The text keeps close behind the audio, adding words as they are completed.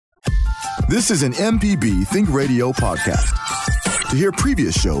This is an MPB Think Radio podcast. To hear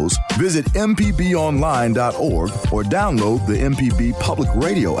previous shows, visit mpbonline.org or download the MPB Public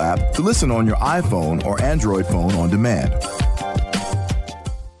Radio app to listen on your iPhone or Android phone on demand.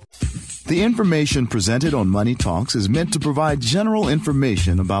 The information presented on Money Talks is meant to provide general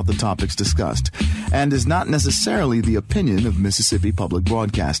information about the topics discussed and is not necessarily the opinion of Mississippi Public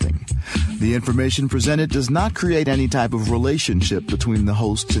Broadcasting. The information presented does not create any type of relationship between the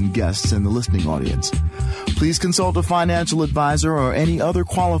hosts and guests and the listening audience. Please consult a financial advisor or any other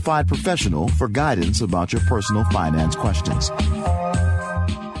qualified professional for guidance about your personal finance questions.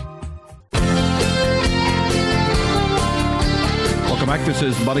 Welcome back. This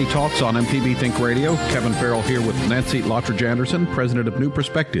is Money Talks on MPB Think Radio. Kevin Farrell here with Nancy Lottridge Anderson, president of New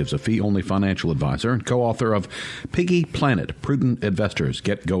Perspectives, a fee-only financial advisor and co-author of Piggy Planet, Prudent Investors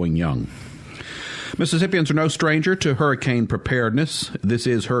Get Going Young. Mississippians are no stranger to hurricane preparedness. This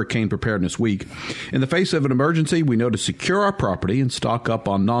is Hurricane Preparedness Week. In the face of an emergency, we know to secure our property and stock up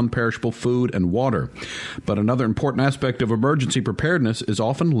on non-perishable food and water. But another important aspect of emergency preparedness is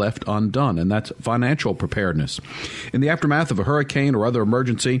often left undone, and that's financial preparedness. In the aftermath of a hurricane or other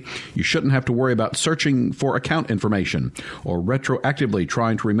emergency, you shouldn't have to worry about searching for account information or retroactively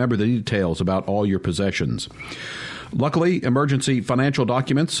trying to remember the details about all your possessions. Luckily, emergency financial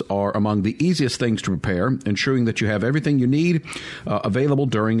documents are among the easiest things to prepare, ensuring that you have everything you need available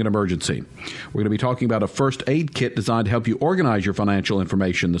during an emergency. We're going to be talking about a first aid kit designed to help you organize your financial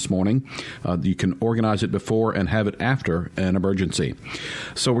information this morning. You can organize it before and have it after an emergency.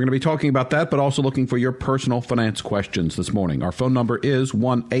 So we're going to be talking about that, but also looking for your personal finance questions this morning. Our phone number is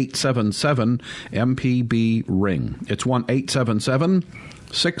 1-877-MPB-RING. It's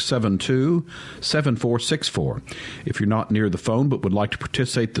 1-877-672-7464. If you're not near the phone but would like to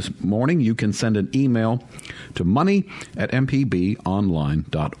participate this morning, you can send an email to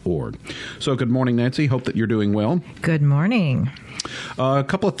money@mpbonline.org. So good morning, Nancy. Hope that you're doing well. Good morning. A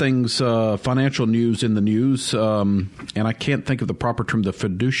couple of things, financial news in the news, and I can't think of the proper term, the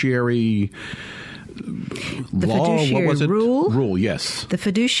fiduciary law, fiduciary what was it? Rule, yes. The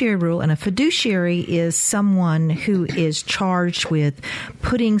fiduciary rule. And a fiduciary is someone who is charged with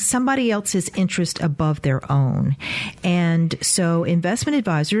putting somebody else's interest above their own. And so investment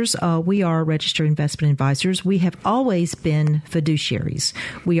advisors, we are registered investment advisors. We have always been fiduciaries.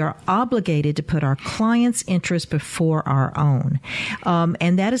 We are obligated to put our clients' interest before our own.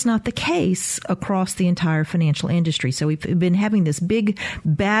 And that is not the case across the entire financial industry. So we've been having this big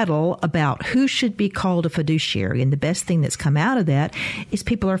battle about who should be called a fiduciary. And the best thing that's come out of that is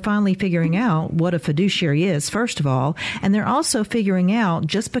people are finally figuring out what a fiduciary is, first of all. And they're also figuring out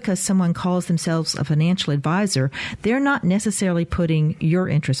just because someone calls themselves a financial advisor, they're not necessarily putting your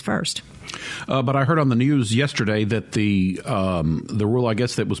interest first. But I heard on the news yesterday that the rule, I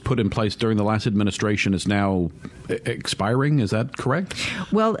guess, that was put in place during the last administration is now expiring. Is that correct?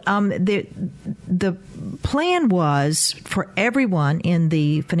 Well, the plan was for everyone in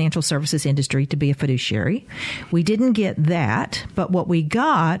the financial services industry to be a fiduciary. We didn't get that, but what we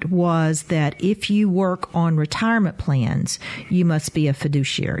got was that if you work on retirement plans, you must be a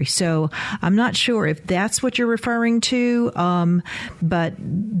fiduciary. So I'm not sure if that's what you're referring to, but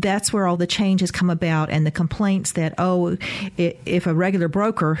that's where all the change has come about, and the complaints that, if a regular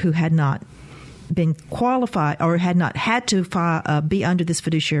broker who had not been qualified or had not had to be under this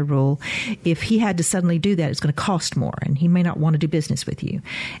fiduciary rule, if he had to suddenly do that, it's going to cost more, and he may not want to do business with you.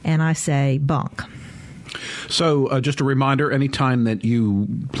 And I say bunk. So just a reminder, anytime that you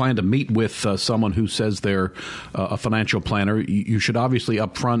plan to meet with someone who says they're a financial planner, you should obviously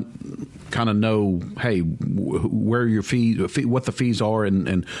up front kind of know, hey, where your what the fees are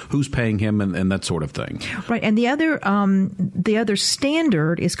and who's paying him and that sort of thing. Right. And the other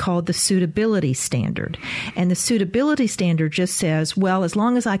standard is called the suitability standard. And the suitability standard just says, well, as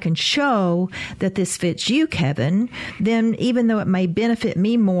long as I can show that this fits you, Kevin, then even though it may benefit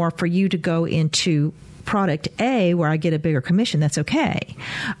me more for you to go into product A where I get a bigger commission, that's okay.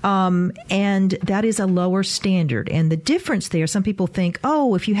 And that is a lower standard. And the difference there, some people think,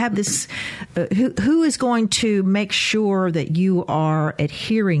 if you have this, who is going to make sure that you are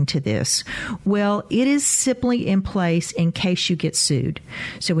adhering to this? Well, it is simply in place in case you get sued.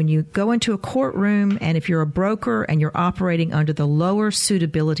 So when you go into a courtroom and if you're a broker and you're operating under the lower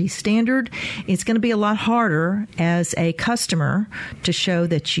suitability standard, it's going to be a lot harder as a customer to show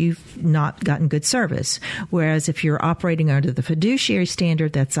that you've not gotten good service. Whereas if you're operating under the fiduciary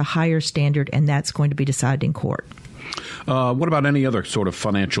standard, that's a higher standard, and that's going to be decided in court. What about any other sort of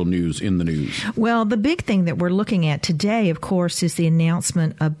financial news in the news? Well, the big thing that we're looking at today, of course, is the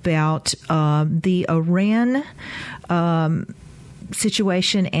announcement about the Iran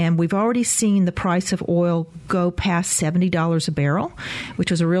situation, and we've already seen the price of oil go past $70 a barrel,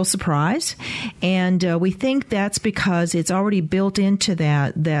 which was a real surprise. And we think that's because it's already built into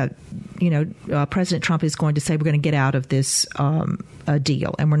that President Trump is going to say we're going to get out of this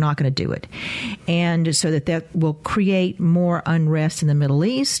deal, and we're not going to do it. And so that will create more unrest in the Middle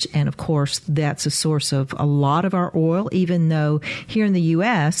East. And, of course, that's a source of a lot of our oil, even though here in the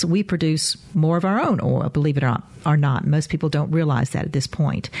U.S. we produce more of our own oil, believe it or not. Most people don't realize that at this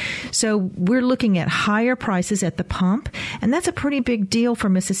point. So we're looking at higher prices at the pump, and that's a pretty big deal for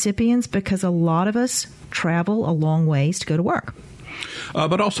Mississippians because a lot of us travel a long ways to go to work.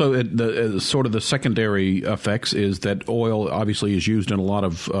 But also, sort of the secondary effects is that oil obviously is used in a lot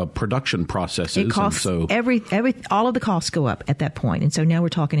of production processes. It costs, and so all of the costs go up at that point, and so now we're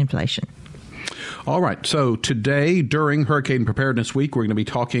talking inflation. All right. So today, during Hurricane Preparedness Week, we're going to be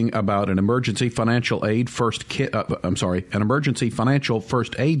talking about an emergency financial first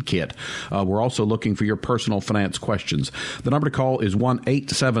aid kit. We're also looking for your personal finance questions. The number to call is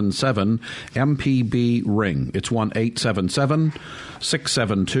 1-877-MPB-RING. It's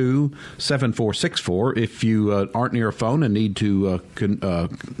 1-877-672-7464. If you aren't near a phone and need to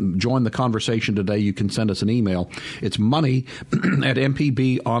join the conversation today, you can send us an email. It's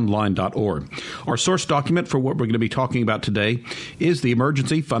money@mpbonline.org. Our source document for what we're going to be talking about today is the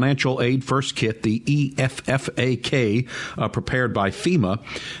Emergency Financial Aid First Kit, the EFFAK, prepared by FEMA.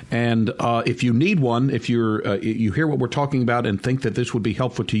 And if you need one, if you hear what we're talking about and think that this would be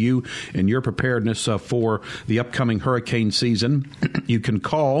helpful to you in your preparedness for the upcoming hurricane season, you can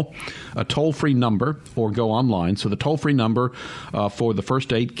call a toll-free number or go online. So the toll-free number for the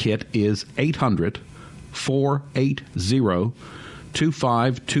first aid kit is 800-480-2520.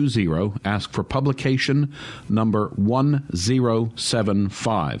 Ask for publication number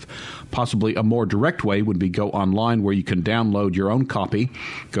 1075. Possibly a more direct way would be go online where you can download your own copy.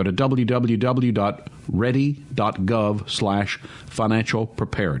 Go to www.ready.gov/financial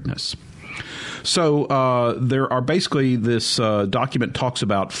preparedness. So there are basically this document talks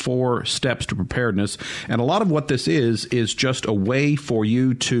about 4 steps to preparedness. And a lot of what this is just a way for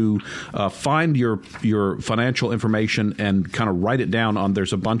you to find your financial information and kind of write it down on.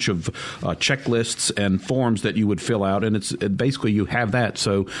 There's a bunch of checklists and forms that you would fill out. And it's basically you have that.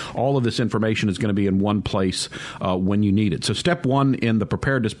 So all of this information is going to be in one place when you need it. So step 1 in the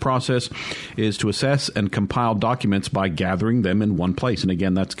preparedness process is to assess and compile documents by gathering them in one place. And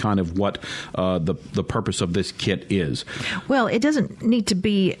again, that's kind of what the purpose of this kit is. Well, it doesn't need to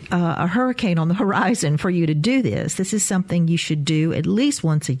be a hurricane on the horizon for you to do this. This is something you should do at least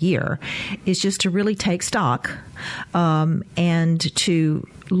once a year. It's just to really take stock and to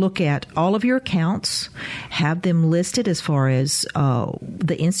look at all of your accounts, have them listed as far as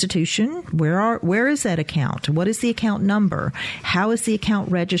the institution. Where is that account? What is the account number? How is the account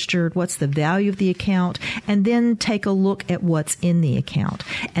registered? What's the value of the account? And then take a look at what's in the account.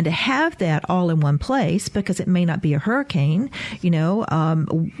 And to have that all in one place, because it may not be a hurricane,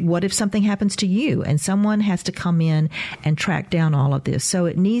 what if something happens to you and someone has to come in and track down all of this? So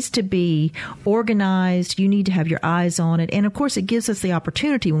it needs to be organized. You need to have your eyes on it. And of course, it gives us the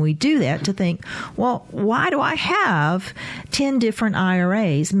opportunity when we do that to think, well, why do I have 10 different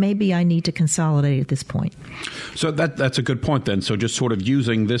IRAs? Maybe I need to consolidate at this point. So that's a good point then. So just sort of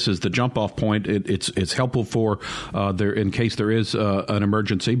using this as the jump off point, it's helpful for there in case there is an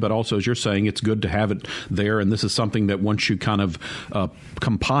emergency, but also as you're saying, it's good to have it there. And this is something that once you kind of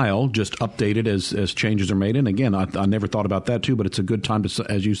compile, just update it as changes are made. And again, I never thought about that too, but it's a good time to,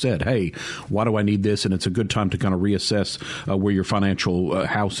 as you said, hey, why do I need this? And it's a good time to kind of reassess where your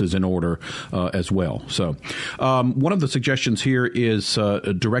financial house is in order as well. So one of the suggestions here is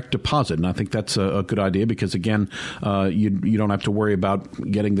a direct deposit. And I think that's a good idea because, again, you don't have to worry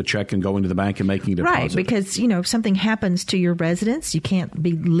about getting the check and going to the bank and making a deposit. Right, because, if something happens to your residence, you can't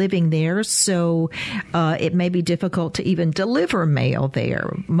be living there. So it may be difficult to even deliver mail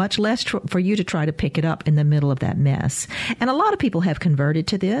there, much less for you to try to pick it up in the middle of that mess. And a lot of people have converted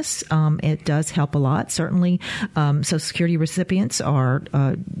to this. It does help a lot. Certainly, Social Security recipients are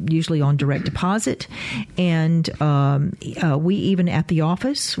usually on direct deposit. And we even at the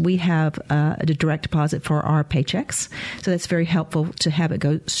office, we have a direct deposit for our paychecks. So that's very helpful to have it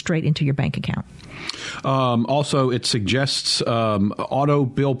go straight into your bank account. Also, it suggests auto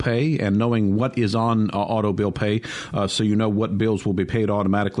bill pay and knowing what is on auto bill pay, so you know what bills will be paid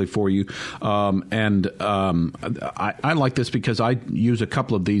automatically for you. I like this because I use a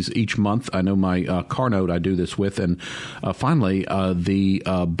couple of these each month. I know my CarNote I do this with, and finally the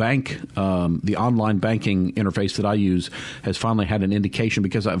bank, the online banking interface that I use has finally had an indication,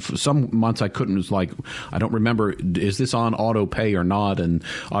 because some months I couldn't. It was like, I don't remember, is this on auto pay or not? And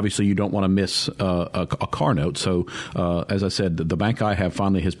obviously you don't want to miss a CarNote. So as I said, the bank I have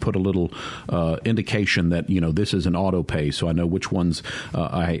finally has put a little indication that, this is an auto pay, so I know which ones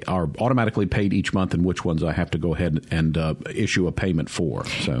are automatically paid each month and which ones I have to go ahead and issue a payment for.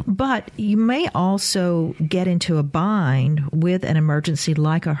 So, but you may also get into a bind with an emergency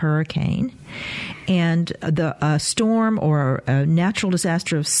like a hurricane, and a storm or a natural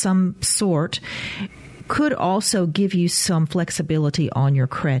disaster of some sort could also give you some flexibility on your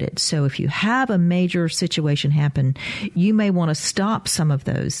credit. So if you have a major situation happen, you may want to stop some of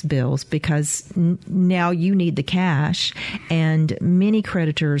those bills because now you need the cash, and many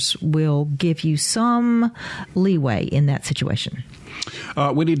creditors will give you some leeway in that situation.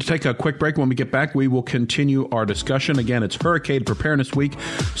 We need to take a quick break. When we get back, we will continue our discussion. Again, it's Hurricane Preparedness Week,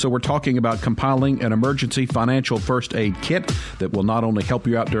 so we're talking about compiling an emergency financial first aid kit that will not only help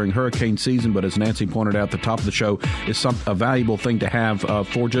you out during hurricane season, but as Nancy pointed out at the top of the show, is a valuable thing to have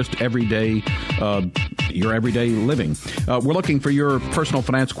for just everyday, your everyday living. We're looking for your personal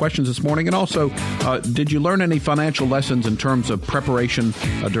finance questions this morning, and also, did you learn any financial lessons in terms of preparation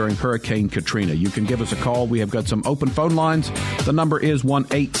during Hurricane Katrina? You can give us a call. We have got some open phone lines. The number is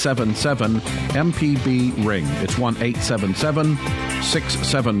 1-877-MPB-RING. It's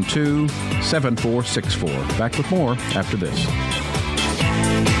 1-877-672-7464. Back with more after this.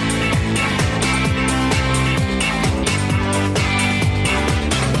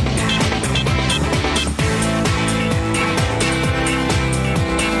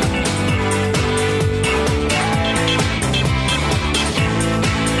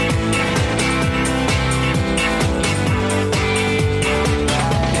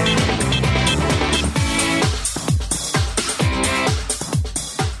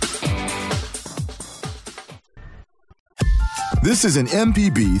 This is an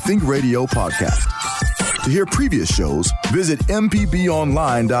MPB Think Radio podcast. To hear previous shows, visit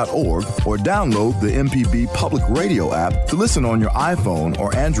mpbonline.org or download the MPB Public Radio app to listen on your iPhone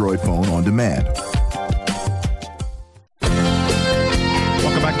or Android phone on demand.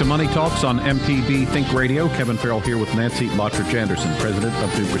 Welcome back to Money Talks on MPB Think Radio. Kevin Farrell here with Nancy Lottridge Anderson, president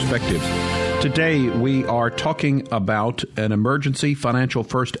of New Perspectives. Today, we are talking about an emergency financial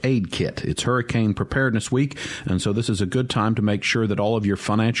first aid kit. It's Hurricane Preparedness Week, and so this is a good time to make sure that all of your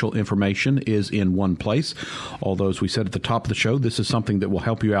financial information is in one place. Although, as we said at the top of the show, this is something that will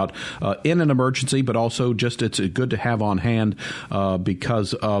help you out in an emergency, but also just it's good to have on hand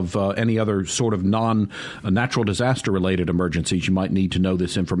because of any other sort of non-natural disaster-related emergencies. You might need to know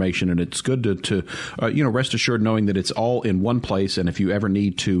this information, and it's good to rest assured knowing that it's all in one place, and if you ever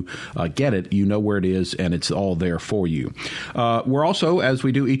need to get it, you know where it is, and it's all there for you. We're also, as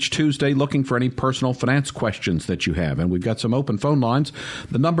we do each Tuesday, looking for any personal finance questions that you have, and we've got some open phone lines.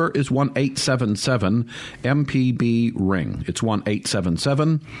 The number is 1-877-MPB-RING. It's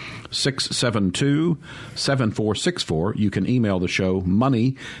 1-877-672-7464. You can email the show,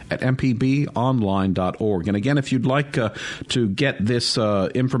 money@mpbonline.org. And again, if you'd like to get this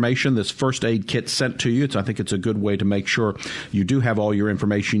information, this first aid kit sent to you, I think it's a good way to make sure you do have all your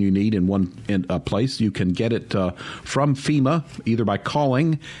information you need in one place. You can get it from FEMA either by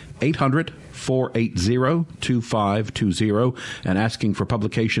calling 800-480-2520 and asking for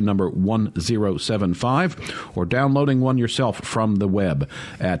publication number 1075, or downloading one yourself from the web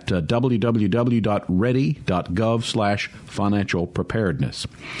at www.ready.gov/financial preparedness.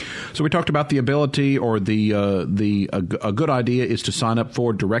 So we talked about the ability, or a good idea is to sign up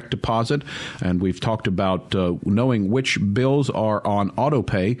for direct deposit, and we've talked about knowing which bills are on auto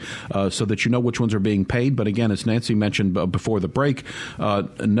pay so that you know which ones are being paid. But again, as Nancy mentioned before the break,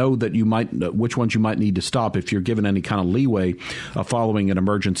 know that you might which ones you might need to stop if you're given any kind of leeway following an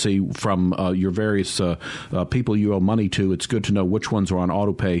emergency from your various people you owe money to. It's good to know which ones are on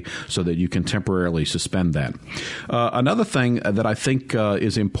auto pay so that you can temporarily suspend that. Another thing that I think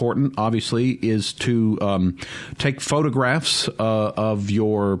is important, obviously, is to take photographs of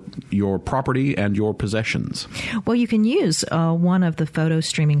your property and your possessions. Well, you can use one of the photo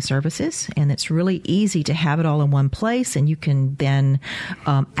streaming services, and it's really easy to have it all in one place, and you can then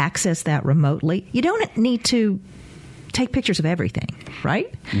access that remotely. You don't need to take pictures of everything,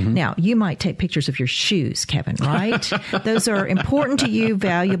 right? Mm-hmm. Now, you might take pictures of your shoes, Kevin, right? Those are important to you,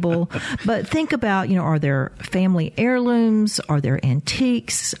 valuable. But think about, are there family heirlooms? Are there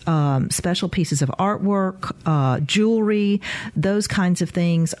antiques, special pieces of artwork, jewelry, those kinds of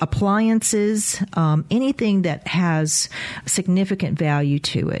things, appliances, anything that has significant value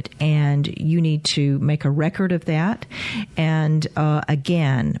to it. And you need to make a record of that. And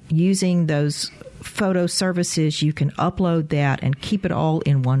again, using those photo services, you can upload that and keep it all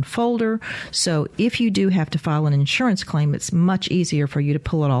in one folder. So if you do have to file an insurance claim, it's much easier for you to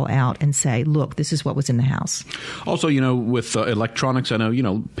pull it all out and say, look, this is what was in the house. Also, with electronics, I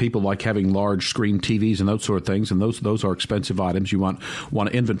know, people like having large screen TVs and those sort of things, and those are expensive items. You want to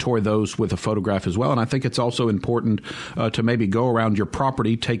inventory those with a photograph as well. And I think it's also important to maybe go around your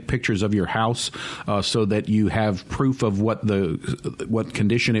property, take pictures of your house so that you have proof of what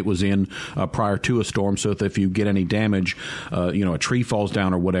condition it was in prior to a storm, so that if you get any damage, a tree falls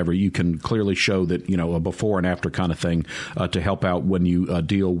down or whatever, you can clearly show that, a before and after kind of thing to help out when you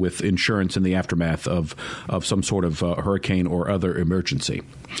deal with insurance in the aftermath of some sort of hurricane or other emergency.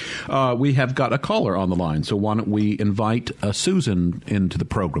 We have got a caller on the line, so why don't we invite Susan into the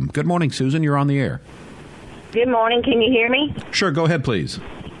program. Good morning, Susan. You're on the air. Good morning. Can you hear me? Sure. Go ahead, please.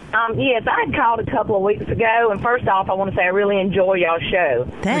 Yes, I had called a couple of weeks ago, and first off, I want to say I really enjoy y'all's show.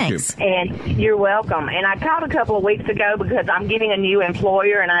 Thanks. And you're welcome. And I called a couple of weeks ago because I'm getting a new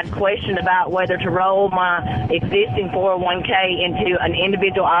employer, and I had questioned about whether to roll my existing 401k into an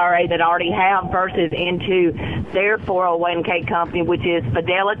individual IRA that I already have versus into their 401k company, which is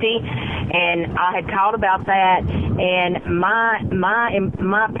Fidelity. And I had called about that, and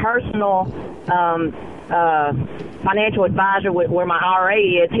my personal financial advisor where my IRA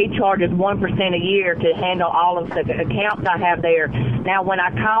is, he charges 1% a year to handle all of the accounts I have there. Now, when I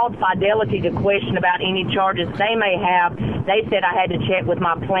called Fidelity to question about any charges they may have, they said I had to check with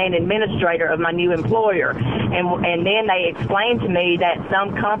my plan administrator of my new employer. And then they explained to me that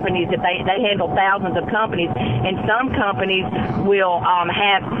some companies, if they handle thousands of companies, and some companies will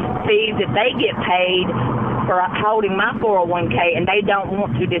have fees that they get paid for holding my 401k, and they don't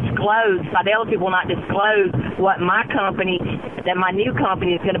want to disclose. Fidelity will not disclose what my company, that my new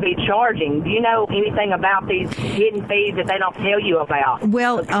company, is going to be charging. Do you know anything about these hidden fees that they don't tell you about?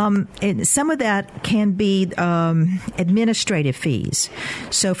 Well, some of that can be administrative fees.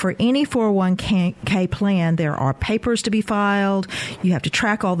 So for any 401k plan, there are papers to be filed. You have to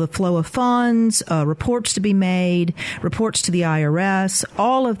track all the flow of funds, reports to be made, reports to the IRS,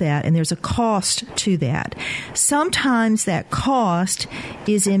 all of that, and there's a cost to that. Sometimes that cost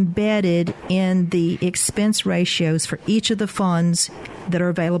is embedded in the expense ratios for each of the funds that are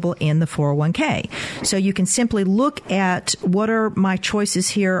available in the 401k. So you can simply look at what are my choices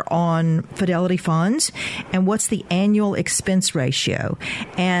here on Fidelity funds and what's the annual expense ratio,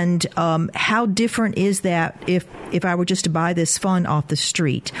 and how different is that if I were just to buy this fund off the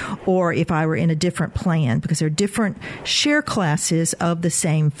street or if I were in a different plan, because there are different share classes of the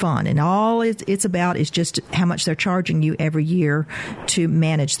same fund, and all it's about is just how much they're charging you every year to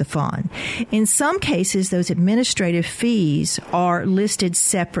manage the fund. In some cases, those administrative fees are listed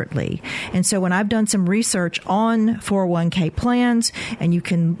separately. And so when I've done some research on 401k plans, and you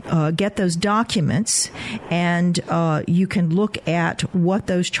can get those documents, and you can look at what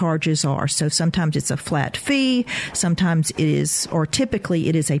those charges are. So sometimes it's a flat fee, sometimes it is, or typically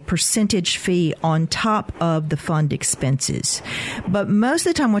it is a percentage fee on top of the fund expenses. But most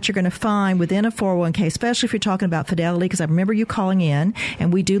of the time what you're going to find within a 401k, especially if you're talking about Fidelity, because I remember you calling in,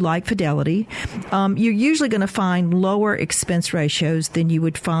 and we do like Fidelity, you're usually going to find lower expense ratios than you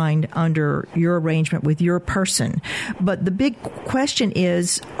would find under your arrangement with your person. But the big question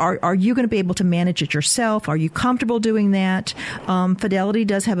is, are you going to be able to manage it yourself? Are you comfortable doing that? Fidelity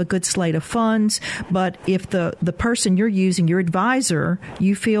does have a good slate of funds, but if the person you're using, your advisor,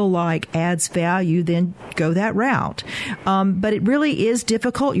 you feel like adds value, then go that route. But it really is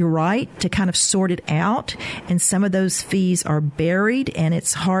difficult, you're right, to kind of sort it out. And some of those fees are buried, and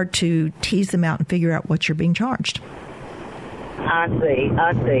it's hard to tease them out and figure out what you're being charged. I see.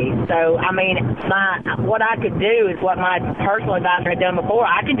 So, I mean, what I could do is what my personal advisor had done before.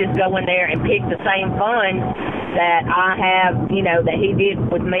 I could just go in there and pick the same funds that I have, that he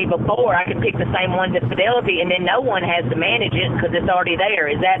did with me before. I could pick the same ones at Fidelity, and then no one has to manage it because it's already there.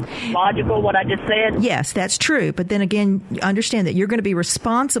 Is that logical, what I just said? Yes, that's true. But then again, understand that you're going to be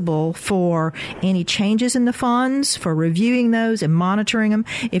responsible for any changes in the funds, for reviewing those and monitoring them.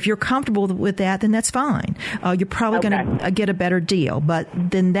 If you're comfortable with that, then that's fine. You're probably going to get a better deal, but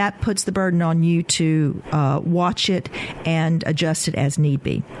then that puts the burden on you to watch it and adjust it as need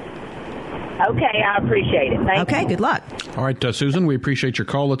be. Okay, I appreciate it. Thank you. Okay, good luck. All right, Susan, we appreciate your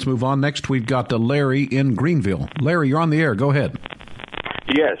call. Let's move on. Next, we've got Larry in Greenville. Larry, you're on the air. Go ahead.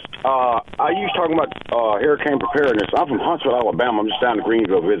 Yes. I used talking about hurricane preparedness. I'm from Huntsville, Alabama. I'm just down to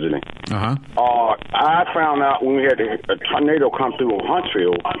Greenville visiting. I found out when we had a tornado come through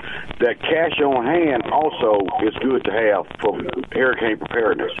Huntsville that cash on hand also is good to have for hurricane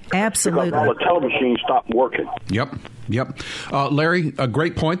preparedness. Absolutely. Because all the teller machines stopped working. Yep. Larry, a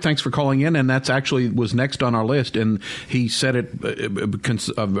great point. Thanks for calling in. And that's actually was next on our list. And he said it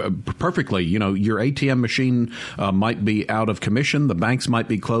perfectly. You know, your ATM machine might be out of commission. The banks might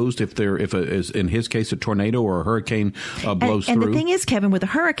be closed if in his case, a tornado or a hurricane blows through. And the thing is, Kevin, with a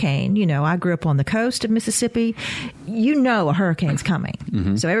hurricane, you know, I grew up on the coast of Mississippi. You know a hurricane's coming.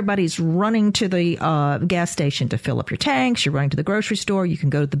 Mm-hmm. So everybody's running to the gas station to fill up your tanks. You're running to the grocery store. You can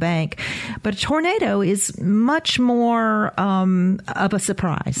go to the bank. But a tornado is much more of a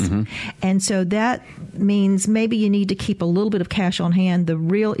surprise. Mm-hmm. And so that means maybe you need to keep a little bit of cash on hand. The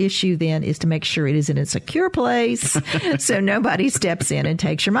real issue then is to make sure it is in a secure place so nobody steps in and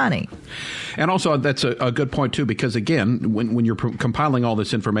takes your money. And also, that's a good point, too, because, again, when you're compiling all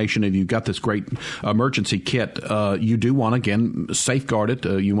this information and you've got this great emergency kit, you do want to, again, safeguard it.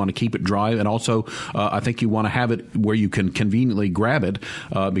 You want to keep it dry. And also, I think you want to have it where you can conveniently grab it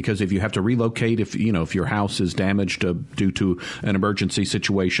because if you have to relocate, if your house is damaged due to an emergency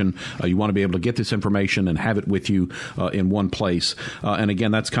situation, you want to be able to get this information and have it with you in one place. And,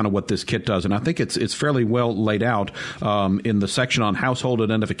 again, that's kind of what this kit does. And I think it's fairly well laid out in the section on household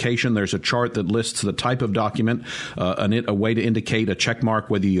identification. There's a chart that lists the type of document, a way to indicate a check mark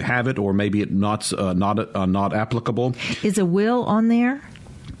whether you have it or maybe it's not applicable. Is a will on there?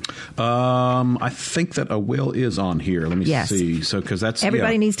 I think that a will is on here. Let me see. So, because that's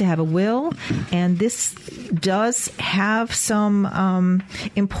everybody needs to have a will, and this does have some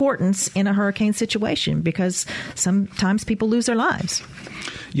importance in a hurricane situation because sometimes people lose their lives.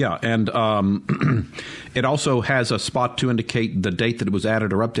 Yeah, and it also has a spot to indicate the date that it was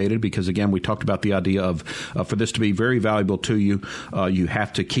added or updated because, again, we talked about the idea of for this to be very valuable to you, you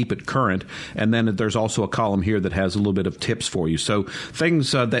have to keep it current. And then there's also a column here that has a little bit of tips for you. So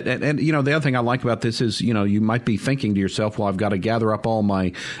things that and the other thing I like about this is, you might be thinking to yourself, well, I've got to gather up all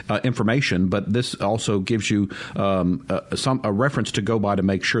my information. But this also gives you a reference to go by to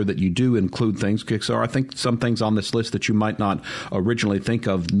make sure that you do include things. Because there are, I think, some things on this list that you might not originally think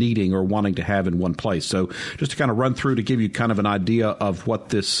of needing or wanting to have in one place. So just to kind of run through to give you kind of an idea of what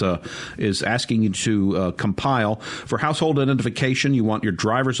this is asking you to compile. For household identification, you want your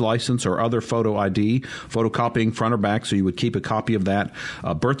driver's license or other photo ID, photocopying front or back, so you would keep a copy of that.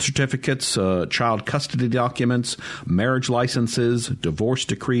 Birth certificates, child custody documents, marriage licenses, divorce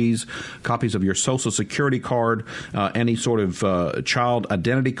decrees, copies of your Social Security card, any sort of child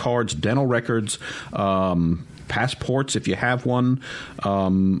identity cards, dental records, passports if you have one,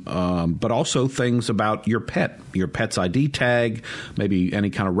 but also things about your pet's ID tag, maybe any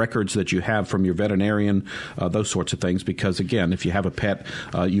kind of records that you have from your veterinarian, those sorts of things. Because, again, if you have a pet,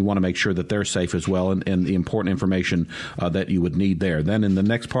 you want to make sure that they're safe as well, and the important information that you would need there. Then in the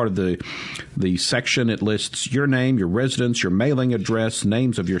next part of the section, it lists your name, your residence, your mailing address,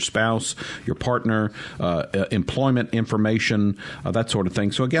 names of your spouse, your partner, employment information, that sort of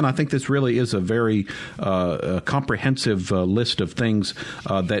thing. So, again, I think this really is a very comprehensive list of things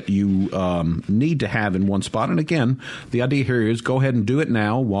that you need to have in one spot. And again, the idea here is go ahead and do it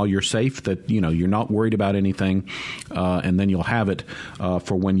now while you're safe, that you're not worried about anything, and then you'll have it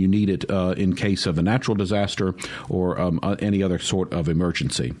for when you need it in case of a natural disaster or any other sort of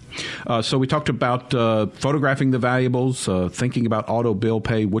emergency. So we talked about photographing the valuables, thinking about auto bill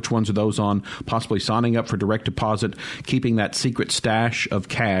pay, which ones are those on, possibly signing up for direct deposit, keeping that secret stash of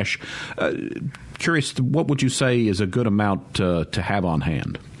cash. Curious, what would you say is a good amount to have on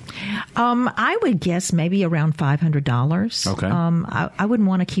hand? I would guess maybe around $500. Okay. I wouldn't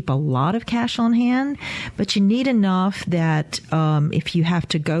want to keep a lot of cash on hand, but you need enough that if you have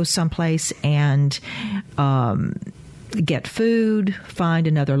to go someplace and get food, find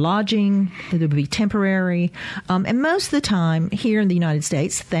another lodging, it would be temporary. And most of the time here in the United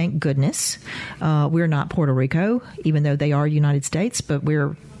States, thank goodness, we're not Puerto Rico, even though they are United States, but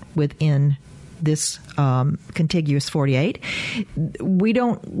we're within this contiguous 48, we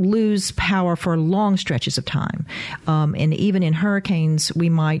don't lose power for long stretches of time. And even in hurricanes, we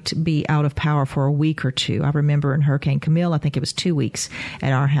might be out of power for a week or two. I remember in Hurricane Camille, I think it was 2 weeks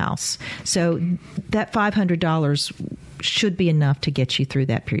at our house. So that $500 should be enough to get you through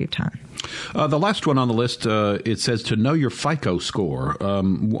that period of time. The last one on the list, it says to know your FICO score.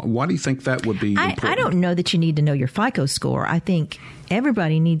 Why do you think that would be important? I don't know that you need to know your FICO score. I think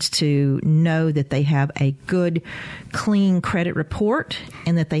everybody needs to know that they have a good, clean credit report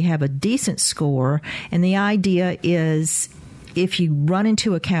and that they have a decent score. And the idea is, if you run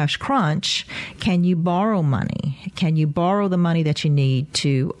into a cash crunch, can you borrow money? Can you borrow the money that you need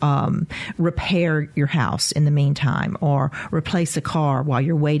to repair your house in the meantime, or replace a car while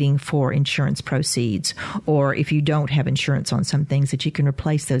you're waiting for insurance proceeds, or if you don't have insurance on some things, that you can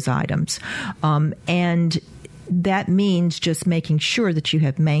replace those items. And that means just making sure that you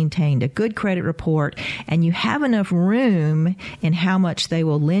have maintained a good credit report and you have enough room in how much they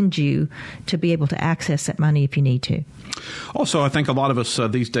will lend you to be able to access that money if you need to. Also, I think a lot of us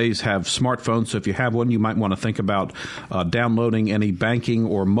these days have smartphones, so if you have one, you might want to think about downloading any banking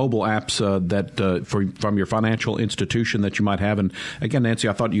or mobile apps that from your financial institution that you might have. And again, Nancy,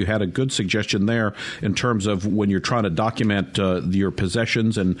 I thought you had a good suggestion there in terms of when you're trying to document your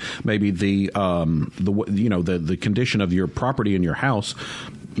possessions and maybe the condition of your property in your house.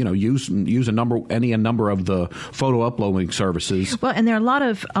 Use a number of the photo uploading services. Well, and there are a lot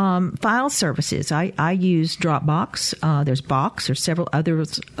of file services. I use Dropbox. There's Box. There's several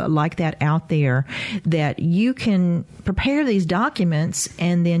others like that out there that you can prepare these documents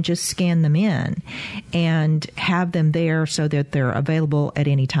and then just scan them in and have them there so that they're available at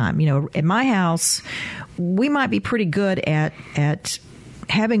any time. At my house, we might be pretty good at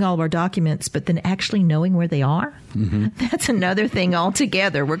having all of our documents, but then actually knowing where they are. Mm-hmm. That's another thing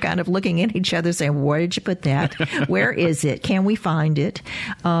altogether. We're kind of looking at each other saying, where did you put that? Where is it? Can we find it?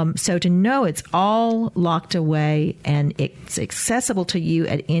 So to know it's all locked away and it's accessible to you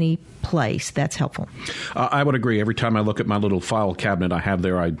at any place, that's helpful. I would agree. Every time I look at my little file cabinet I have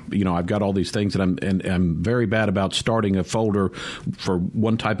there, I've got all these things, and I'm very bad about starting a folder for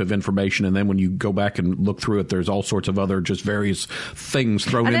one type of information, and then when you go back and look through it, there's all sorts of other just various things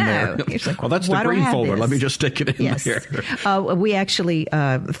thrown in there. Like, well, that's the green folder. Let me just stick it in there. We actually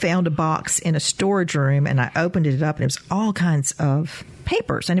found a box in a storage room, and I opened it up, and it was all kinds of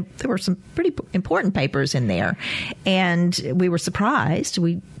papers, and there were some pretty important papers in there, and we were surprised.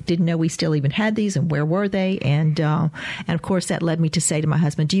 We didn't know we still even had these, and where were they? And of course, that led me to say to my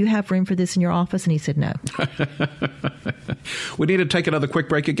husband, "Do you have room for this in your office?" And he said, "No." We need to take another quick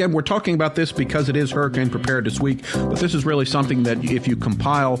break. Again, we're talking about this because it is Hurricane Preparedness Week, but this is really something that if you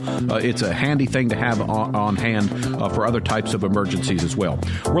compile, it's a handy thing to have on hand for other types of emergencies as well.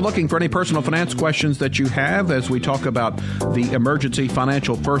 We're looking for any personal finance questions that you have as we talk about the Emergency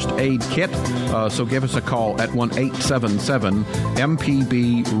Financial First Aid Kit. So give us a call at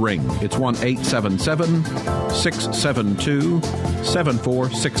 1-877-MPB-RING. It's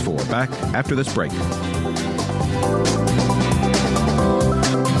 1-877-672-7464. Back after this break.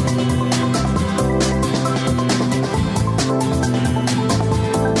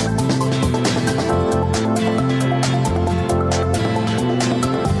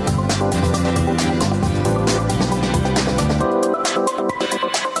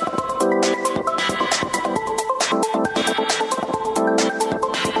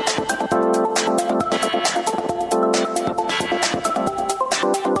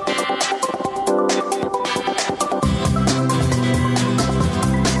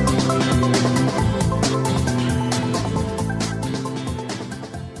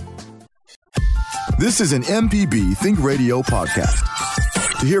 This is an MPB Think Radio podcast.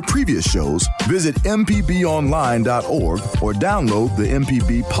 To hear previous shows, visit mpbonline.org or download the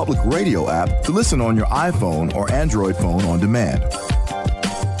MPB Public Radio app to listen on your iPhone or Android phone on demand.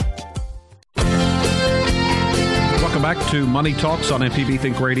 Welcome back to Money Talks on MPB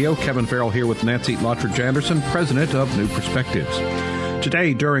Think Radio. Kevin Farrell here with Nancy Lottridge Anderson, president of New Perspectives.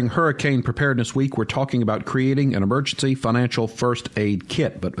 Today, during Hurricane Preparedness Week, we're talking about creating an emergency financial first aid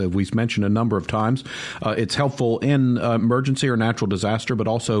kit. But as we've mentioned a number of times, it's helpful in emergency or natural disaster, but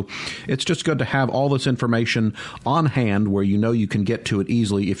also it's just good to have all this information on hand where you know you can get to it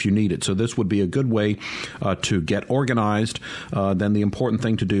easily if you need it. So this would be a good way to get organized. Then the important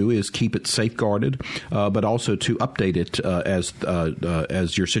thing to do is keep it safeguarded, but also to update it as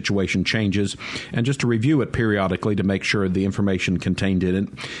your situation changes, and just to review it periodically to make sure the information contained contained in it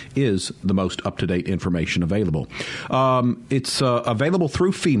is the most up-to-date information available. It's available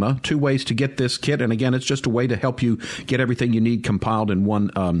through FEMA, 2 ways to get this kit. And again, it's just a way to help you get everything you need compiled in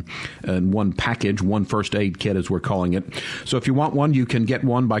one package, one first aid kit as we're calling it. So if you want one, you can get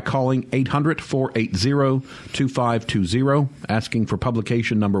one by calling 800-480-2520, asking for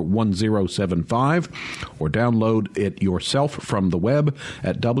publication number 1075, or download it yourself from the web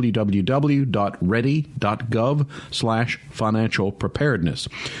at www.ready.gov/financial preparedness.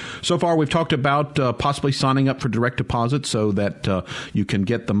 So far, we've talked about possibly signing up for direct deposit so that you can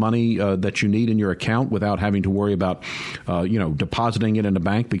get the money that you need in your account without having to worry about, depositing it in a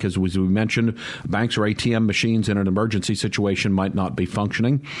bank, because as we mentioned, banks or ATM machines in an emergency situation might not be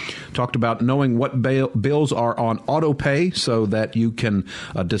functioning. Talked about knowing what bills are on auto pay so that you can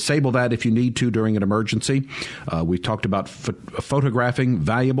disable that if you need to during an emergency. We talked about photographing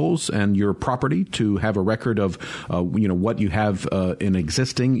valuables and your property to have a record of what you have in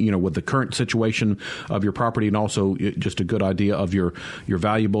existing, with the current situation of your property, and also just a good idea of your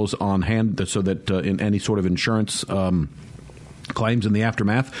valuables on hand so that in any sort of insurance claims in the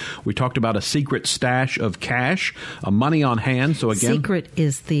aftermath. We talked about a secret stash of cash, money on hand. So again, secret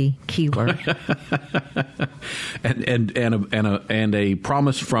is the key word, and a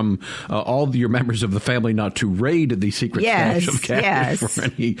promise from all of your members of the family not to raid the secret stash of cash for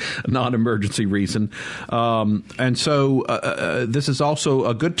any non-emergency reason. And so this is also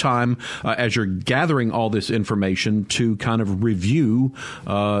a good time as you're gathering all this information to kind of review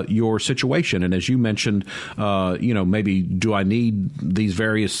your situation. And as you mentioned, maybe do I need these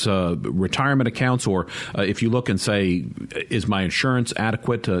various retirement accounts, or if you look and say, is my insurance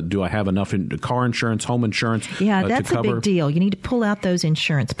adequate? Do I have enough in car insurance, home insurance? Yeah, that's to cover? a big deal. You need to pull out those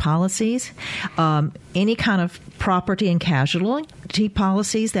insurance policies. Any kind of property and casualty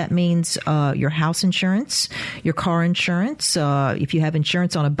policies. That means your house insurance, your car insurance. If you have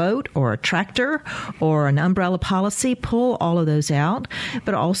insurance on a boat or a tractor or an umbrella policy, pull all of those out.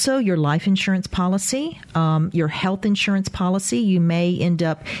 But also your life insurance policy, your health insurance policy. You may end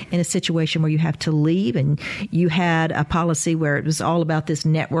up in a situation where you have to leave, and you had a policy where it was all about this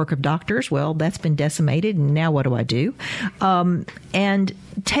network of doctors. Well, that's been decimated, and now what do I do? And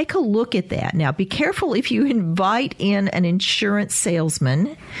take a look at that. Now, be careful if you invite in an insurance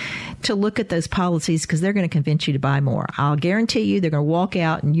salesman to look at those policies, because they're going to convince you to buy more. I'll guarantee you they're going to walk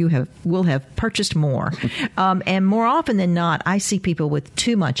out and you will have purchased more. And more often than not, I see people with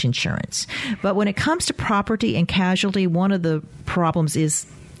too much insurance. But when it comes to property and casualty, one of the problems is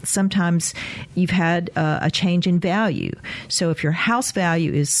sometimes you've had a change in value. So if your house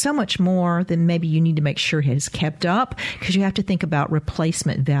value is so much more, then maybe you need to make sure it has kept up, because you have to think about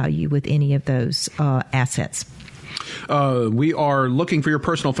replacement value with any of those assets. We are looking for your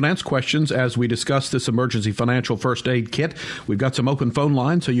personal finance questions as we discuss this emergency financial first aid kit. We've got some open phone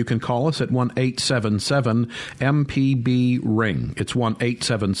lines, so you can call us at 1-877-MPB-RING. It's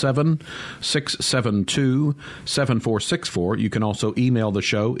 1-877-672-7464. You can also email the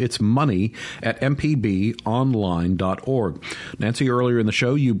show. It's money@mpbonline.org. Nancy, earlier in the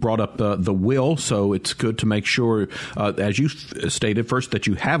show, you brought up the will, so it's good to make sure, as you stated first, that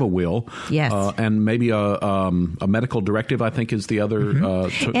you have a will. Yes. And maybe a medical directive, I think, is the other.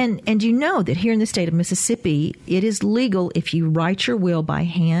 And you know that here in the state of Mississippi, it is legal if you write your will by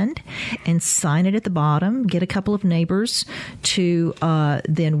hand and sign it at the bottom, get a couple of neighbors to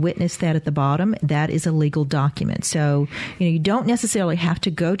then witness that at the bottom. That is a legal document. So, you don't necessarily have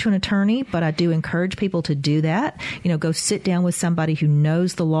to go to an attorney, but I do encourage people to do that. Go sit down with somebody who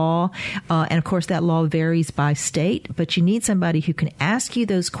knows the law. And of course, that law varies by state, but you need somebody who can ask you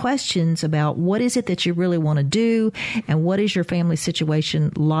those questions about what is it that you really want to do, and what is your family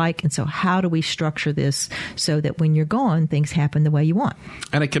situation like, and so how do we structure this so that when you're gone, things happen the way you want.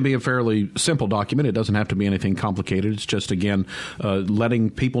 And it can be a fairly simple document. It doesn't have to be anything complicated. It's just, again, letting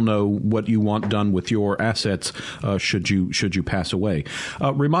people know what you want done with your assets should you pass away.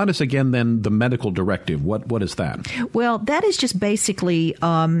 Remind us again, then, the medical directive. What is that? Well, that is just basically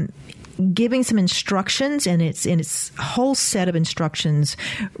giving some instructions, and it's in its whole set of instructions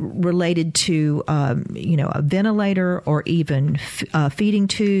related to a ventilator or even feeding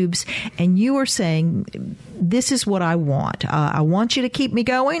tubes, and you are saying, this is what I want. I want you to keep me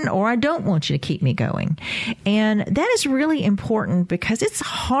going, or I don't want you to keep me going. And that is really important, because it's a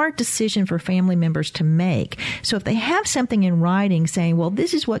hard decision for family members to make. So if they have something in writing saying, well,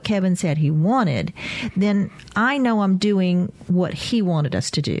 this is what Kevin said he wanted, then I know I'm doing what he wanted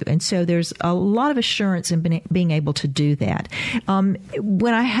us to do. And so there's a lot of assurance in being able to do that.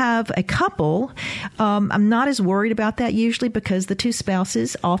 When I have a couple, I'm not as worried about that usually, because the two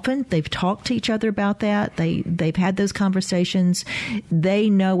spouses often they've talked to each other about that. They've had those conversations. They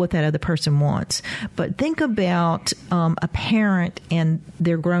know what that other person wants. But think about a parent and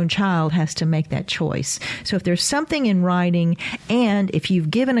their grown child has to make that choice. So if there's something in writing, and if you've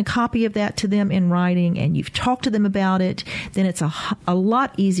given a copy of that to them in writing and you've talked to them about it, then it's a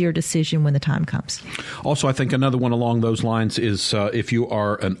lot easier decision when the time comes. Also, I think another one along those lines is if you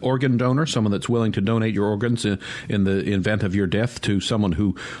are an organ donor, someone that's willing to donate your organs in the event of your death to someone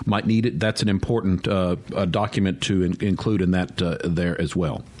who might need it, that's an important document to include in that there as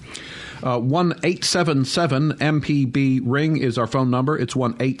well. 1-877-MPB-RING is our phone number. It's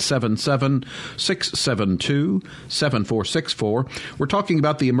 1-877-672-7464. We're talking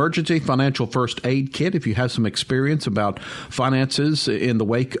about the Emergency Financial First Aid Kit. If you have some experience about finances in the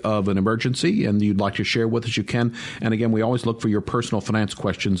wake of an emergency and you'd like to share with us, you can. And again, we always look for your personal finance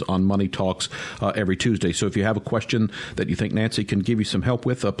questions on Money Talks every Tuesday. So if you have a question that you think Nancy can give you some help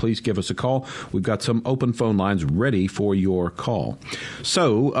with, please give us a call. We've got some open phone lines ready for your call.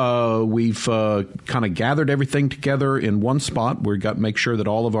 So we've kind of gathered everything together in one spot. We've got to make sure that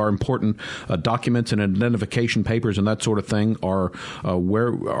all of our important documents and identification papers and that sort of thing are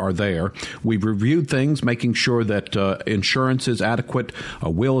there. We've reviewed things, making sure that insurance is adequate, a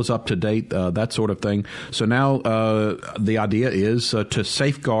will is up to date, that sort of thing. So now the idea is to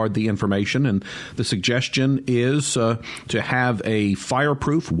safeguard the information, and the suggestion is to have a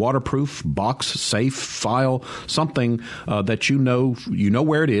fireproof, waterproof box, safe file, something that you know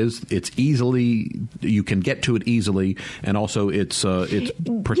where it is. It's easily, you can get to it easily, and also it's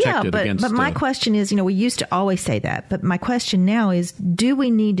protected against. But my question is, we used to always say that, but my question now is, do we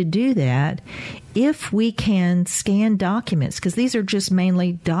need to do that if we can scan documents? Because these are just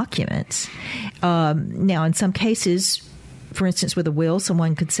mainly documents. Now, in some cases, for instance, with a will,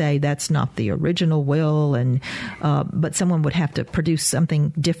 someone could say that's not the original will, but someone would have to produce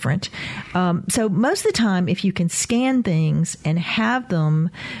something different. So most of the time, if you can scan things and have them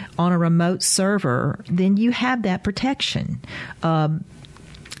on a remote server, then you have that protection. I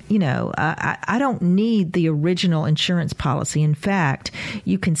don't need the original insurance policy. In fact,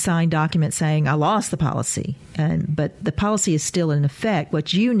 you can sign documents saying, I lost the policy, but the policy is still in effect.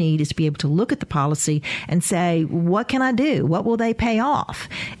 What you need is to be able to look at the policy and say, what can I do? What will they pay off?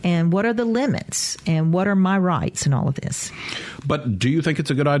 And what are the limits? And what are my rights in all of this? But do you think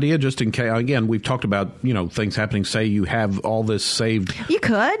it's a good idea, just in case, again, we've talked about, things happening, say you have all this saved? You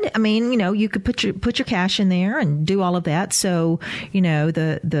could. I mean, you could put your cash in there and do all of that. So,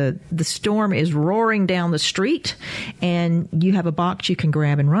 the storm is roaring down the street and you have a box you can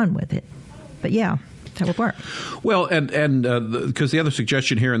grab and run with it. But yeah, that would work. Well, and because the other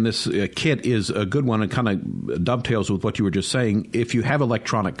suggestion here in this kit is a good one and kind of dovetails with what you were just saying. If you have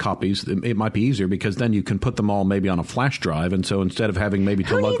electronic copies, it might be easier because then you can put them all maybe on a flash drive. And so instead of having maybe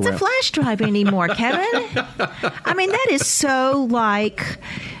to lug around. Who needs a flash drive anymore, Kevin? I mean, that is so like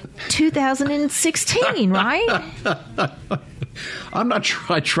 2016, right? I'm not sure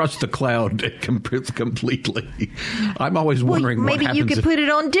I trust the cloud completely. I'm always wondering what happens. Maybe you could put it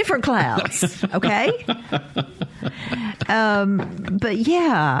on different clouds, okay? But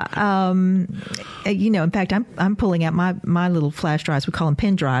yeah, in fact, I'm pulling out my little flash drives. We call them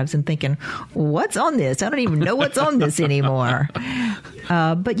pen drives, and thinking, what's on this? I don't even know what's on this anymore.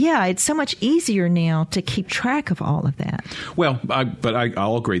 But yeah, it's so much easier now to keep track of all of that. Well,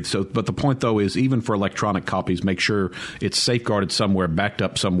 I'll agree. So, but the point though is, even for electronic copies, make sure it's safeguarded somewhere, backed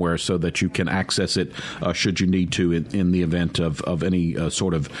up somewhere, so that you can access it should you need to in the event of any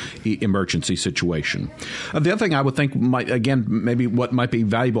sort of emergency situation. The other thing I would think maybe what might be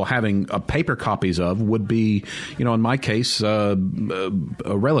valuable having paper copies of would be, in my case, a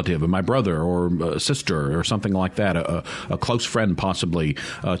relative, my brother or a sister or something like that, a close friend possibly,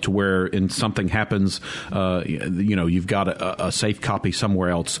 to where in something happens, you've got a safe copy somewhere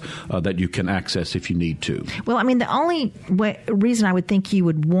else that you can access if you need to. Well, I mean, the only reason I would think you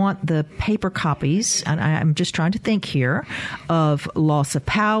would want the paper copies, and I'm just trying to think here, of loss of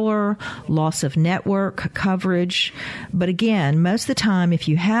power, loss of network coverage. But again, most of the time, if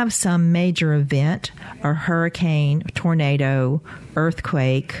you have some major event, a hurricane, tornado,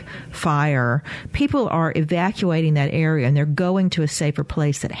 earthquake, fire, people are evacuating that area and they're going to a safer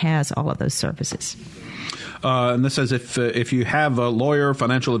place that has all of those services. And this says if you have a lawyer,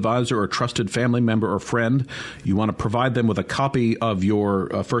 financial advisor, or trusted family member or friend, you want to provide them with a copy of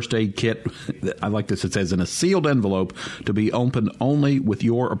your first aid kit. I like this. It says in a sealed envelope to be opened only with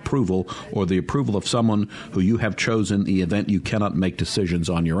your approval or the approval of someone who you have chosen in the event you cannot make decisions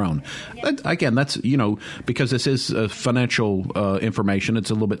on your own. Again, that's, because this is financial information, it's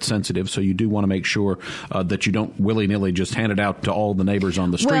a little bit sensitive, so you do want to make sure that you don't willy-nilly just hand it out to all the neighbors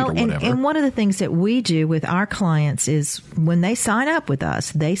on the street or whatever. And one of the things that we do with our clients is when they sign up with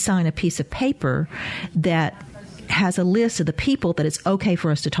us, they sign a piece of paper that has a list of the people that it's okay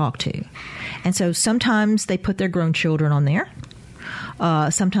for us to talk to. And so sometimes they put their grown children on there.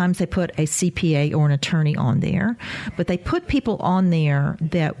 Sometimes they put a CPA or an attorney on there, but they put people on there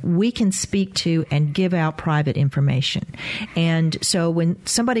that we can speak to and give out private information. And so when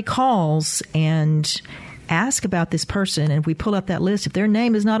somebody calls and ask about this person, and if we pull up that list, if their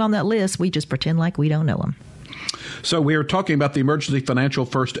name is not on that list, we just pretend like we don't know them. So we are talking about the Emergency Financial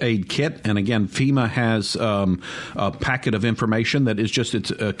First Aid Kit. And again, FEMA has a packet of information that is just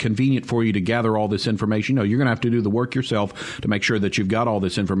it's convenient for you to gather all this information. You're going to have to do the work yourself to make sure that you've got all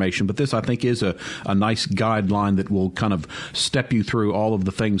this information. But this, I think, is a nice guideline that will kind of step you through all of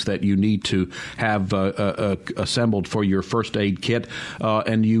the things that you need to have assembled for your first aid kit.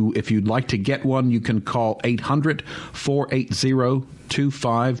 And if you'd like to get one, you can call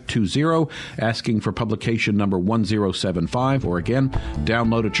 800-480-2520, asking for publication number 1075, or again,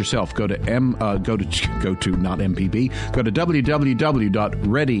 download it yourself. Go to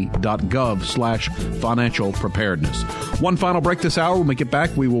www.ready.gov/financial preparedness. One final break this hour. When we get back,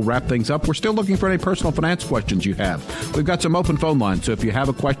 we will wrap things up. We're still looking for any personal finance questions you have. We've got some open phone lines, so if you have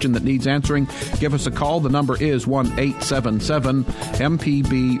a question that needs answering, give us a call. The number is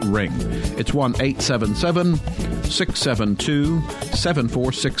 1-877-MPB-RING. It's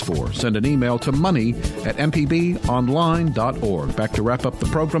 1-877-672-7464. Send an email to money@mpbonline.org. Back to wrap up the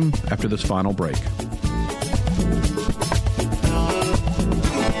program after this final break.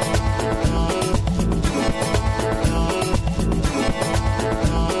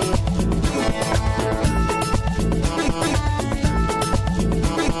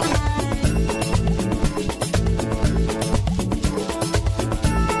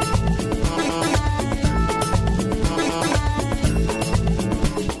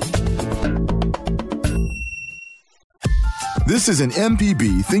 This is an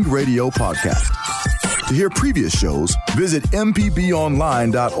MPB Think Radio podcast. To hear previous shows, visit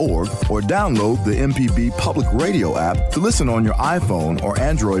mpbonline.org or download the MPB Public Radio app to listen on your iPhone or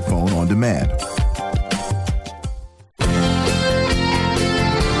Android phone on demand.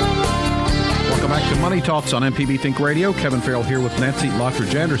 Money Talks on MPB Think Radio. Kevin Farrell here with Nancy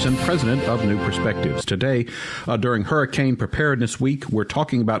Lottridge Anderson, president of New Perspectives. Today, during Hurricane Preparedness Week, we're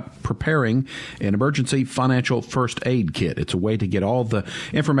talking about preparing an emergency financial first aid kit. It's a way to get all the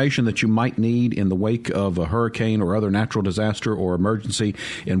information that you might need in the wake of a hurricane or other natural disaster or emergency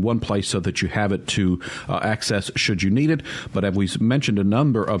in one place so that you have it to access should you need it. But as we've mentioned a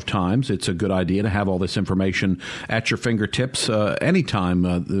number of times, it's a good idea to have all this information at your fingertips anytime,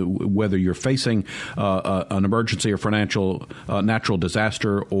 whether you're facing an emergency or financial natural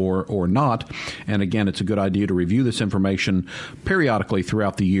disaster or not. And again, it's a good idea to review this information periodically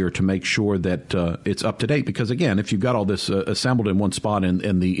throughout the year to make sure that it's up to date. Because again, if you've got all this assembled in one spot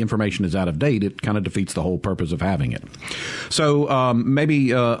and the information is out of date, it kind of defeats the whole purpose of having it. So maybe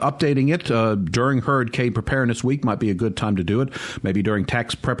updating it during Hurricane Preparedness Week might be a good time to do it. Maybe during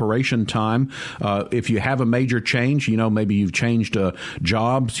tax preparation time. If you have a major change, maybe you've changed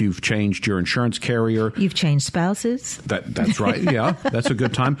jobs, you've changed your insurance carrier. You've changed spouses. That's right. Yeah, that's a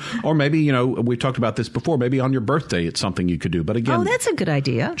good time. Or maybe, we've talked about this before, maybe on your birthday it's something you could do. But again, that's a good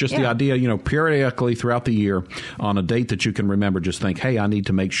idea. Just the idea, periodically throughout the year on a date that you can remember, just think, hey, I need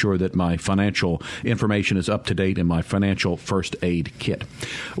to make sure that my financial information is up to date in my financial first aid kit.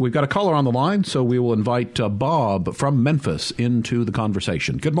 We've got a caller on the line, so we will invite Bob from Memphis into the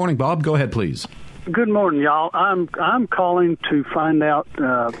conversation. Good morning, Bob. Go ahead, please. Good morning, y'all. I'm calling to find out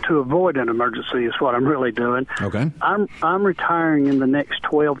to avoid an emergency is what I'm really doing. Okay. I'm retiring in the next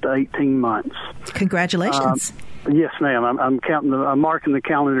 12 to 18 months. Congratulations. Yes, ma'am. I'm marking the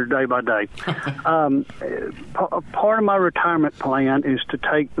calendar day by day. Part of my retirement plan is to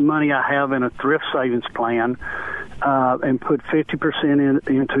take the money I have in a thrift savings plan and put 50%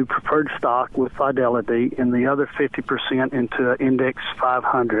 into preferred stock with Fidelity, and the other 50% into Index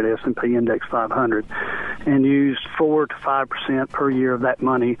 500, S&P Index 500, and used 4 to 5% per year of that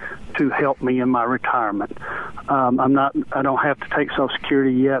money to help me in my retirement. I don't have to take Social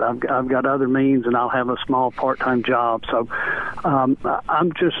Security yet. I've got other means, and I'll have a small part-time job. So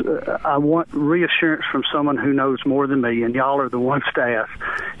I want reassurance from someone who knows more than me, and y'all are the ones to ask.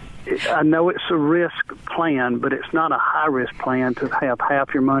 I know it's a risk plan, but it's not a high-risk plan to have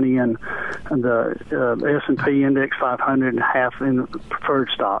half your money in the S&P Index 500 and half in preferred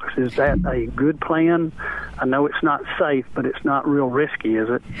stocks. Is that a good plan? I know it's not safe, but it's not real risky, is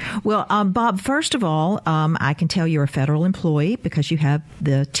it? Well, Bob, first of all, I can tell you're a federal employee because you have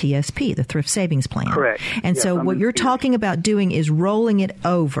the TSP, the Thrift Savings Plan. Correct. And so what you're talking about doing is rolling it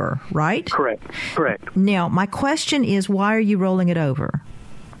over, right? Correct. Now, my question is, why are you rolling it over?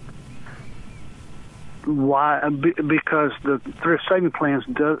 Why? Because the thrift saving plans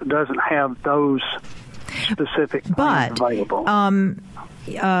doesn't have those specific plans available.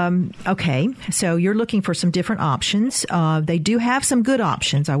 Okay, so you're looking for some different options. They do have some good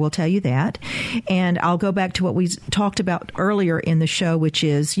options, I will tell you that. And I'll go back to what we talked about earlier in the show, which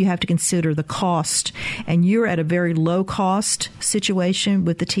is you have to consider the cost. And you're at a very low cost situation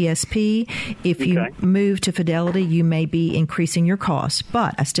with the TSP. If you move to Fidelity, you may be increasing your costs.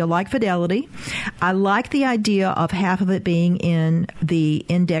 But I still like Fidelity. I like the idea of half of it being in the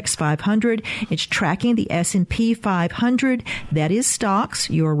Index 500. It's tracking the S&P 500. That is stock.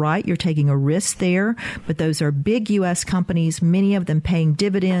 You're right. You're taking a risk there, but those are big U.S. companies, many of them paying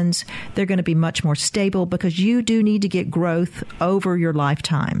dividends. They're going to be much more stable because you do need to get growth over your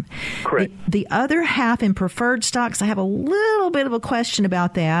lifetime. Correct. The other half in preferred stocks, I have a little bit of a question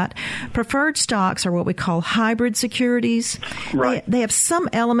about that. Preferred stocks are what we call hybrid securities. Right. They have some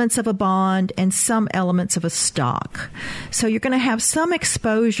elements of a bond and some elements of a stock. So you're going to have some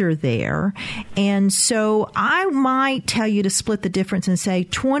exposure there. And so I might tell you to split the difference and say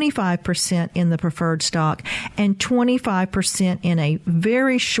 25% in the preferred stock and 25% in a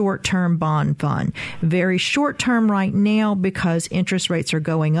very short-term bond fund. Very short-term right now because interest rates are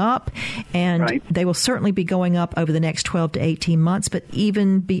going up, and they will certainly be going up over the next 12 to 18 months, but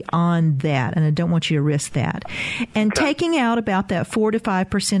even beyond that, and I don't want you to risk that. And taking out about that 4 to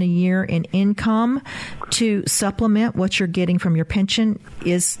 5% a year in income to supplement what you're getting from your pension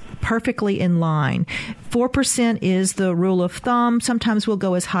is perfectly in line. 4% is the rule of thumb. Sometimes we'll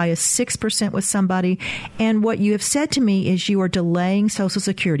go as high as 6% with somebody. And what you have said to me is you are delaying Social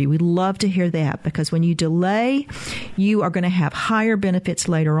Security. We love to hear that because when you delay, you are going to have higher benefits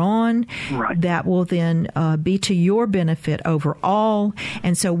later on. Right. That will then be to your benefit overall.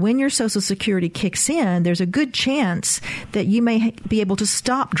 And so when your Social Security kicks in, there's a good chance that you may be able to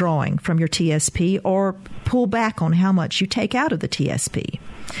stop drawing from your TSP or pull back on how much you take out of the TSP.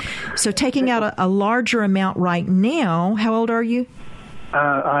 So taking out a larger amount right now, how old are you?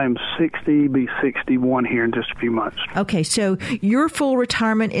 I'm 60, be 61 here in just a few months. Okay, so your full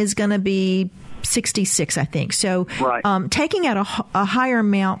retirement is going to be 66, I think. So taking out a higher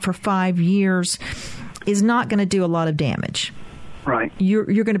amount for 5 years is not going to do a lot of damage. Right. You're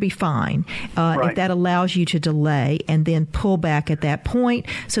going to be fine if that allows you to delay and then pull back at that point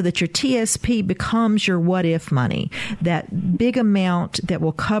so that your TSP becomes your what-if money, that big amount that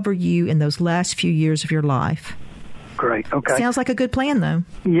will cover you in those last few years of your life. Great. Okay. Sounds like a good plan, though.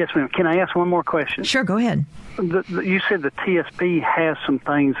 Yes, ma'am. Can I ask one more question? Sure. Go ahead. You said the TSP has some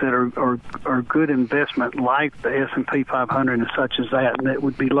things that are good investment, like the S&P 500 and such as that, and it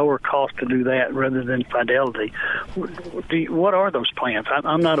would be lower cost to do that rather than Fidelity. What are those plans?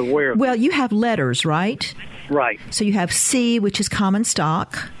 I'm not aware of. Well, you have letters, right? Right. So you have C, which is common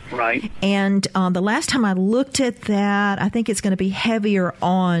stock. Right. And the last time I looked at that, I think it's going to be heavier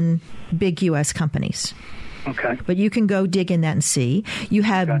on big U.S. companies. Okay. But you can go dig in that and see. You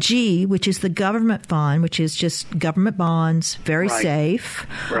have G, which is the government fund, which is just government bonds, very safe.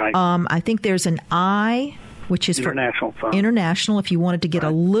 Right. I think there's an I, which is international for international, if you wanted to get a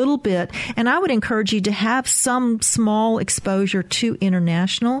little bit. And I would encourage you to have some small exposure to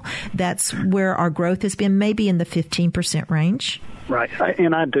international. That's where our growth has been, maybe in the 15% range. Right,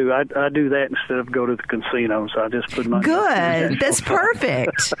 and I do. I do that instead of go to the casino. So I just put my good. That's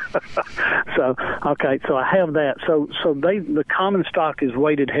perfect. So I have that. So the common stock is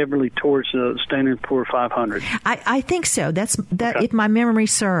weighted heavily towards the Standard & Poor's 500. I think so. That's if my memory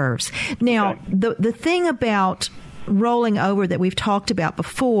serves. Now the thing about rolling over that we've talked about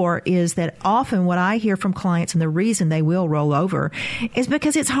before is that often what I hear from clients, and the reason they will roll over, is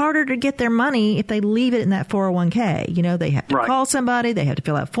because it's harder to get their money if they leave it in that 401k. You know, they have to call somebody, they have to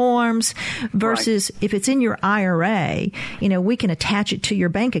fill out forms, versus if it's in your IRA, you know, we can attach it to your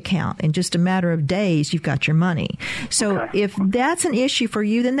bank account. In just a matter of days, you've got your money. So if that's an issue for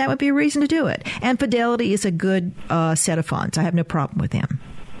you, then that would be a reason to do it. And Fidelity is a good set of funds. I have no problem with them.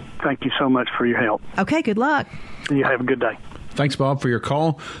 Thank you so much for your help. Okay, good luck. You have a good day. Thanks, Bob, for your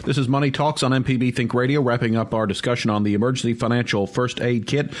call. This is Money Talks on MPB Think Radio, wrapping up our discussion on the Emergency Financial First Aid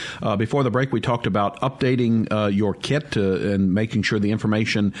Kit. Before the break, we talked about updating your kit and making sure the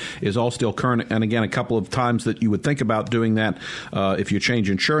information is all still current. And again, a couple of times that you would think about doing that if you change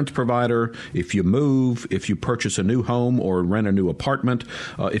insurance provider, if you move, if you purchase a new home or rent a new apartment,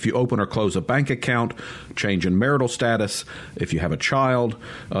 if you open or close a bank account, change in marital status, if you have a child,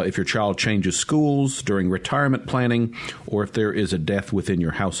 if your child changes schools during retirement planning, or if there is a death within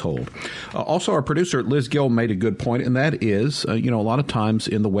your household. Also, our producer, Liz Gill, made a good point, and that is, a lot of times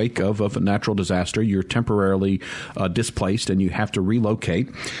in the wake of a natural disaster, you're temporarily displaced and you have to relocate.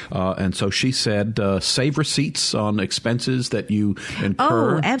 And so she said, save receipts on expenses that you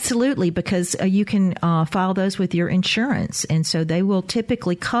incur. Oh, absolutely, because you can file those with your insurance. And so they will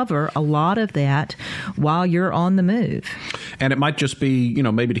typically cover a lot of that while you're on the move. And it might just be,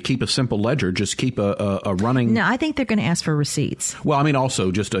 maybe to keep a simple ledger, just keep a running. No, I think they're going to ask for receipts. Well, I mean,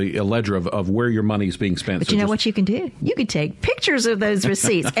 also just a ledger of where your money is being spent. But so you know what you can do? You can take pictures of those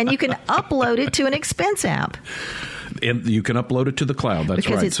receipts and you can upload it to an expense app. And you can upload it to the cloud. That's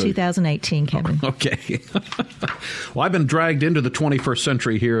because right. Because it's 2018, Kevin. Okay. Well, I've been dragged into the 21st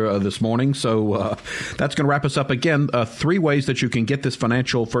century here this morning, so that's going to wrap us up. Again, 3 ways that you can get this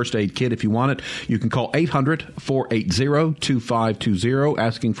financial first aid kit if you want it. You can call 800-480-2520,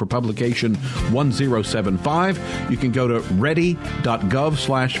 asking for publication 1075. You can go to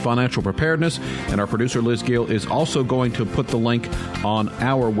ready.gov/financial preparedness, and our producer, Liz Gill, is also going to put the link on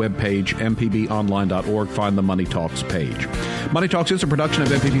our webpage, mpbonline.org. Find the Money Talks page. Money Talks is a production of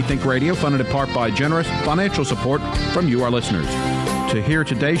MPB Think Radio, funded in part by generous financial support from you, our listeners. To hear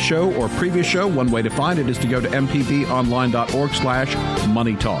today's show or previous show, one way to find it is to go to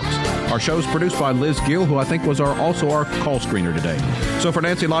mpbonline.org/Money Talks. Our show is produced by Liz Gill, who I think was also our call screener today. So for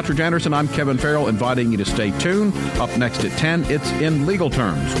Nancy Lottridge Anderson, I'm Kevin Farrell, inviting you to stay tuned. Up next at 10, it's In Legal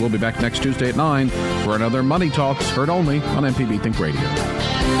Terms. We'll be back next Tuesday at 9 for another Money Talks, heard only on MPB Think Radio.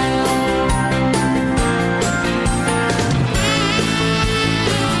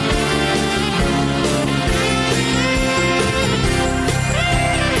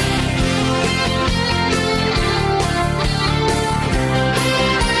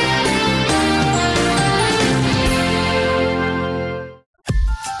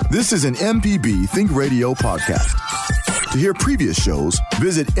 This is an MPB Think Radio podcast. To hear previous shows,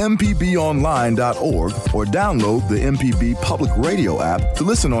 visit mpbonline.org or download the MPB Public Radio app to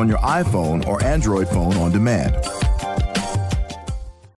listen on your iPhone or Android phone on demand.